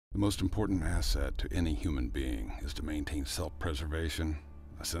The most important asset to any human being is to maintain self-preservation,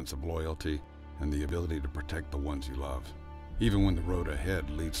 a sense of loyalty, and the ability to protect the ones you love, even when the road ahead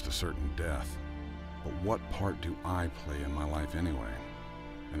leads to certain death. But what part do I play in my life anyway?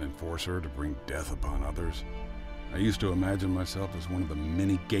 An enforcer to bring death upon others? I used to imagine myself as one of the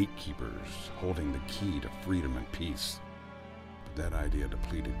many gatekeepers holding the key to freedom and peace, but that idea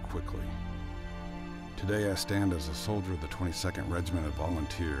depleted quickly. Today I stand as a soldier of the 22nd Regiment of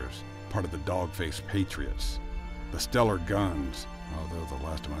Volunteers, part of the Dog-Faced Patriots, the Stellar Guns, although the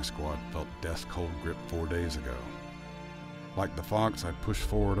last of my squad felt death's cold grip 4 days ago. Like the fox, I pushed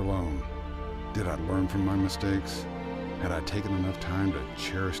forward alone. Did I learn from my mistakes? Had I taken enough time to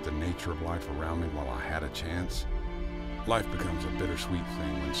cherish the nature of life around me while I had a chance? Life becomes a bittersweet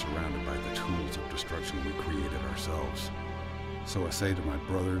thing when surrounded by the tools of destruction we created ourselves. So I say to my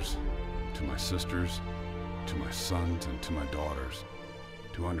brothers, to my sisters, to my sons, and to my daughters,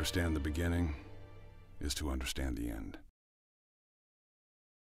 to understand the beginning is to understand the end.